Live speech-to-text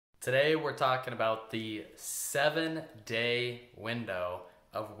Today we're talking about the 7-day window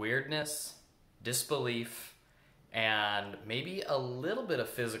of weirdness, disbelief, and maybe a little bit of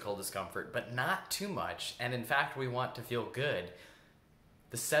physical discomfort, but not too much. And in fact, we want to feel good.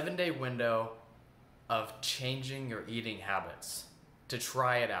 The 7-day window of changing your eating habits, to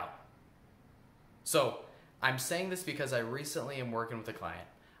try it out. So I'm saying this because I recently am working with a client,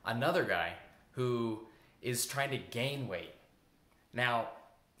 another guy who is trying to gain weight. Now,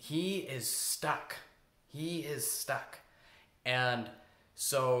 he is stuck. And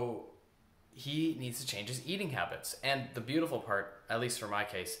so he needs to change his eating habits. And the beautiful part, at least for my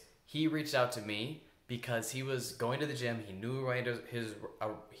case, he reached out to me because he was going to the gym. He knew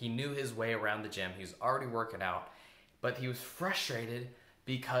his way around the gym. He was already working out, but he was frustrated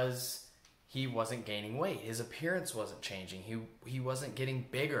because he wasn't gaining weight. His appearance wasn't changing. He wasn't getting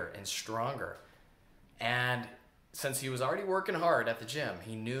bigger and stronger. And since he was already working hard at the gym,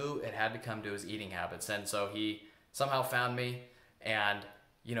 he knew it had to come to his eating habits. And so he somehow found me, and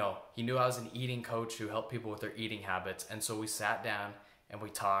he knew I was an eating coach who helped people with their eating habits. And so we sat down and we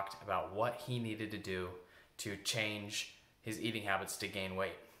talked about what he needed to do to change his eating habits to gain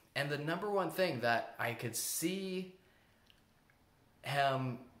weight. And the number one thing that I could see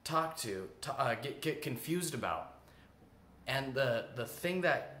him get confused about, and the thing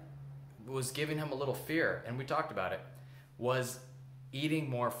that was giving him a little fear, and we talked about it, was eating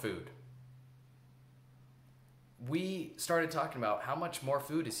more food. We started talking about how much more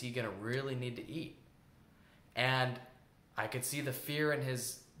food is he going to really need to eat. And I could see the fear in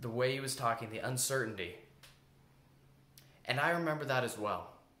the way he was talking, the uncertainty. And I remember that as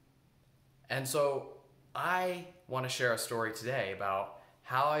well. And so I want to share a story today about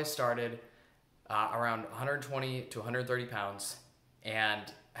how I started around 120 to 130 pounds, and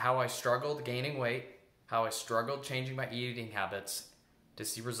how I struggled gaining weight, how I struggled changing my eating habits to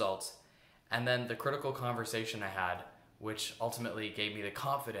see results, and then the critical conversation I had, which ultimately gave me the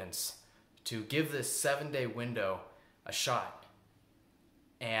confidence to give this 7-day window a shot,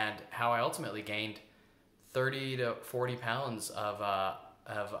 and how I ultimately gained 30 to 40 pounds of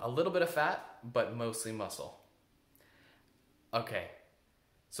a little bit of fat, but mostly muscle. Okay,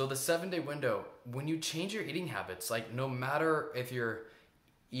 so the 7-day window, when you change your eating habits, like no matter if you're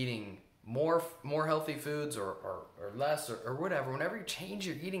eating more healthy foods or less or whatever, whenever you change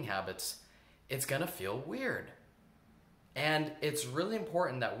your eating habits, it's gonna feel weird. And it's really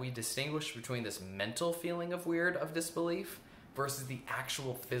important that we distinguish between this mental feeling of weird, of disbelief, versus the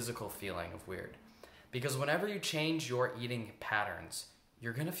actual physical feeling of weird. Because whenever you change your eating patterns,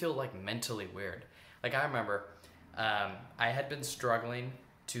 you're gonna feel like mentally weird. Like I remember, I had been struggling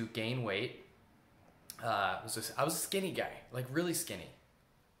to gain weight. I was a skinny guy, like really skinny.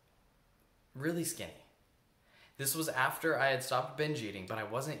 This was after I had stopped binge eating, but I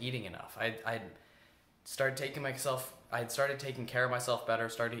wasn't eating enough. I'd started taking care of myself better,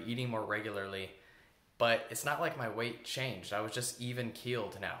 started eating more regularly, but it's not like my weight changed. I was just even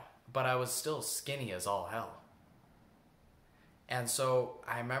keeled now, but I was still skinny as all hell. And so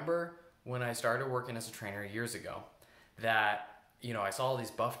I remember when I started working as a trainer years ago that, I saw all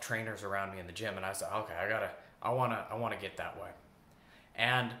these buff trainers around me in the gym, and I said, okay, I want to get that way.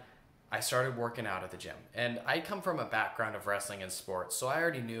 And I started working out at the gym. And I come from a background of wrestling and sports, so I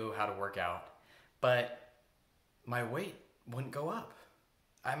already knew how to work out, but my weight wouldn't go up.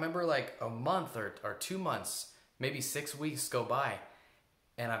 I remember like a month or 2 months, maybe 6 weeks go by,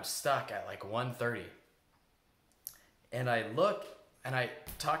 and I'm stuck at like 130. And I look and I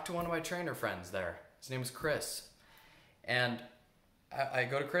talked to one of my trainer friends there. His name is Chris. And I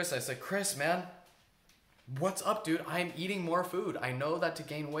go to Chris, I said, Chris, man, what's up, dude? I'm eating more food. I know that to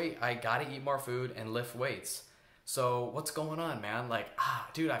gain weight, I gotta eat more food and lift weights. So what's going on, man? Like,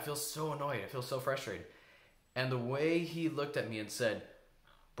 dude, I feel so annoyed. I feel so frustrated. And the way he looked at me and said,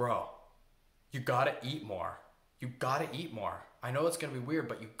 bro, you gotta eat more. You gotta eat more. I know it's gonna be weird,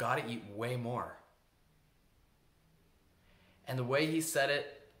 but you gotta eat way more. And the way he said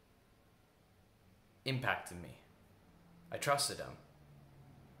it impacted me. I trusted him.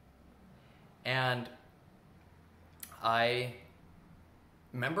 And I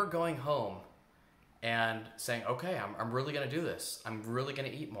remember going home and saying, okay, I'm really going to do this. I'm really going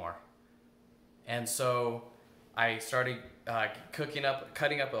to eat more. And so I started cutting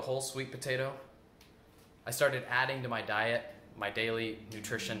up a whole sweet potato. I started adding to my diet, my daily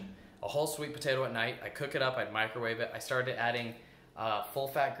nutrition, a whole sweet potato at night. I cook it up, I'd microwave it. I started adding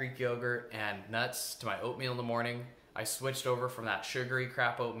full-fat Greek yogurt and nuts to my oatmeal in the morning. I switched over from that sugary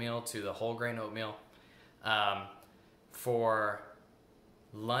crap oatmeal to the whole grain oatmeal. For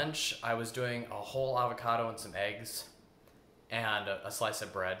lunch, I was doing a whole avocado and some eggs. and a slice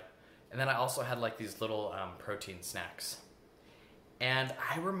of bread. And then I also had like these little protein snacks. And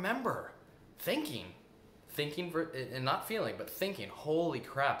I remember thinking, and not feeling, but thinking, holy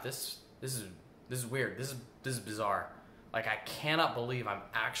crap, this is weird. This is bizarre. Like, I cannot believe I'm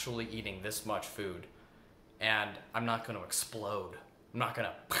actually eating this much food, and I'm not going to explode. I'm not going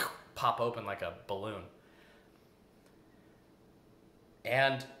to pop open like a balloon.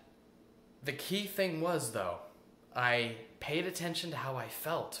 And the key thing was, though, I paid attention to how I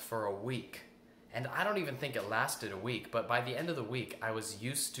felt for a week. And I don't even think it lasted a week, but by the end of the week, I was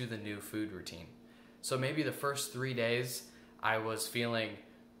used to the new food routine. So maybe the first 3 days, I was feeling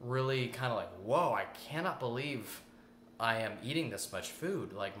really kind of like, whoa, I cannot believe I am eating this much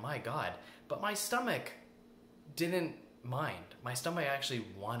food. Like, my God. But my stomach didn't mind. My stomach actually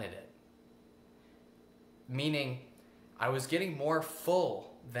wanted it. Meaning, I was getting more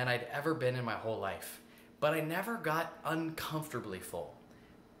full than I'd ever been in my whole life. But I never got uncomfortably full.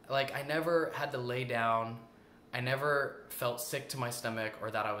 Like, I never had to lay down. I never felt sick to my stomach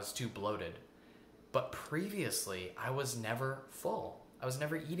or that I was too bloated. But previously, I was never full. I was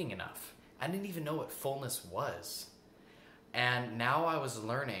never eating enough. I didn't even know what fullness was. And now I was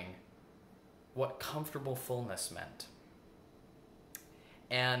learning what comfortable fullness meant.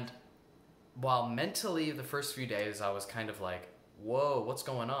 And while mentally the first few days I was kind of like, whoa, what's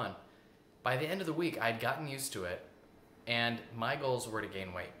going on? By the end of the week, I'd gotten used to it, and my goals were to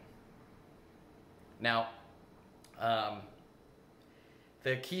gain weight. Now,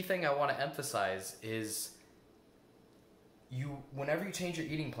 the key thing I want to emphasize is whenever you change your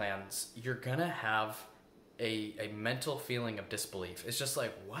eating plans, you're gonna have a mental feeling of disbelief. It's just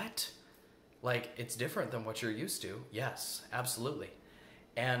like, what? Like, it's different than what you're used to. Yes, absolutely.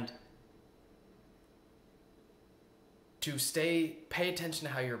 And to pay attention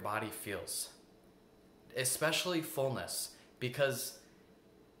to how your body feels, especially fullness, because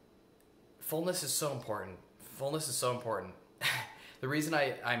fullness is so important. Fullness is so important. The reason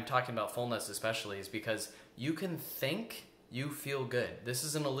I'm talking about fullness especially is because you can think you feel good. This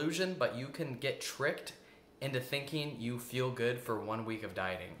is an illusion, but you can get tricked into thinking you feel good for 1 week of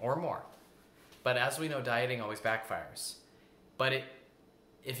dieting or more. But as we know, dieting always backfires. But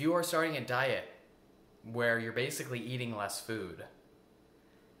if you are starting a diet where you're basically eating less food,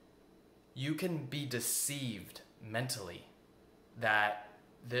 you can be deceived mentally that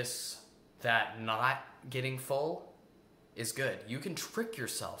not getting full is good. You can trick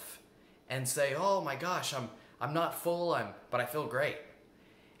yourself and say, oh my gosh, I'm not full, but I feel great.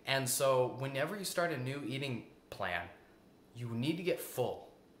 And so whenever you start a new eating plan, you need to get full.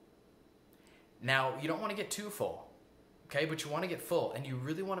 Now, you don't want to get too full, okay? But you want to get full, and you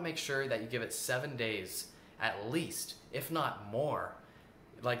really want to make sure that you give it 7 days at least, if not more.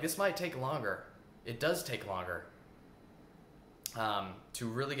 Like, this might take longer. It does take longer to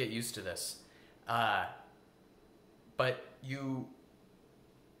really get used to this. But you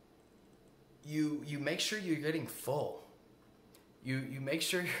make sure you're getting full. You make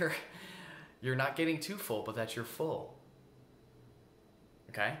sure you're not getting too full, but that you're full.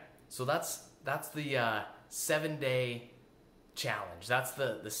 Okay? So that's the 7-day challenge. That's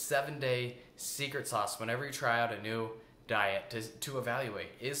the 7-day secret sauce whenever you try out a new diet to evaluate,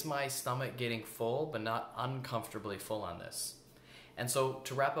 is my stomach getting full but not uncomfortably full on this? And so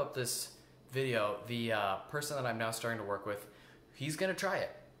to wrap up this video, the person that I'm now starting to work with, he's going to try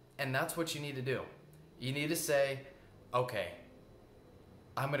it. And that's what you need to do. You need to say, okay,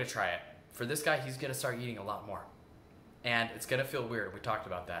 I'm going to try it. For this guy, he's going to start eating a lot more. And it's going to feel weird. We talked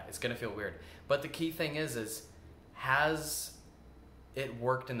about that. It's going to feel weird. But the key thing is has it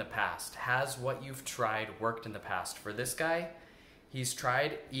worked in the past? Has what you've tried worked in the past? For this guy, he's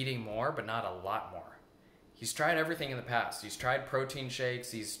tried eating more, but not a lot more. He's tried everything in the past. He's tried protein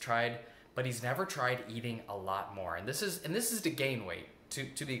shakes. But he's never tried eating a lot more. And this is to gain weight.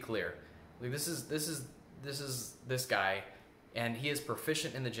 To be clear, like this is this guy, and he is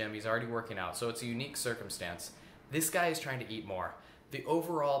proficient in the gym. He's already working out, so it's a unique circumstance. This guy is trying to eat more. The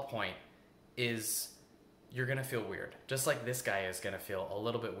overall point is you're gonna feel weird, just like this guy is gonna feel a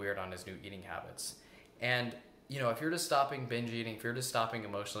little bit weird on his new eating habits. And if you're just stopping binge eating, if you're just stopping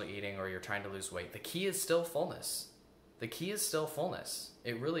emotional eating, or you're trying to lose weight, the key is still fullness. The key is still fullness.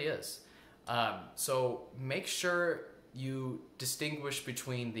 It really is. So make sure you distinguish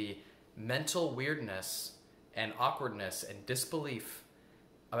between the mental weirdness and awkwardness and disbelief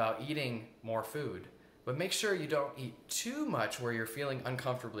about eating more food. But make sure you don't eat too much where you're feeling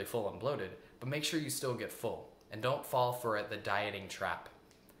uncomfortably full and bloated, but make sure you still get full and don't fall for the dieting trap.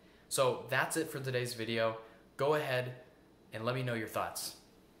 So that's it for today's video. Go ahead and let me know your thoughts.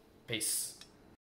 Peace.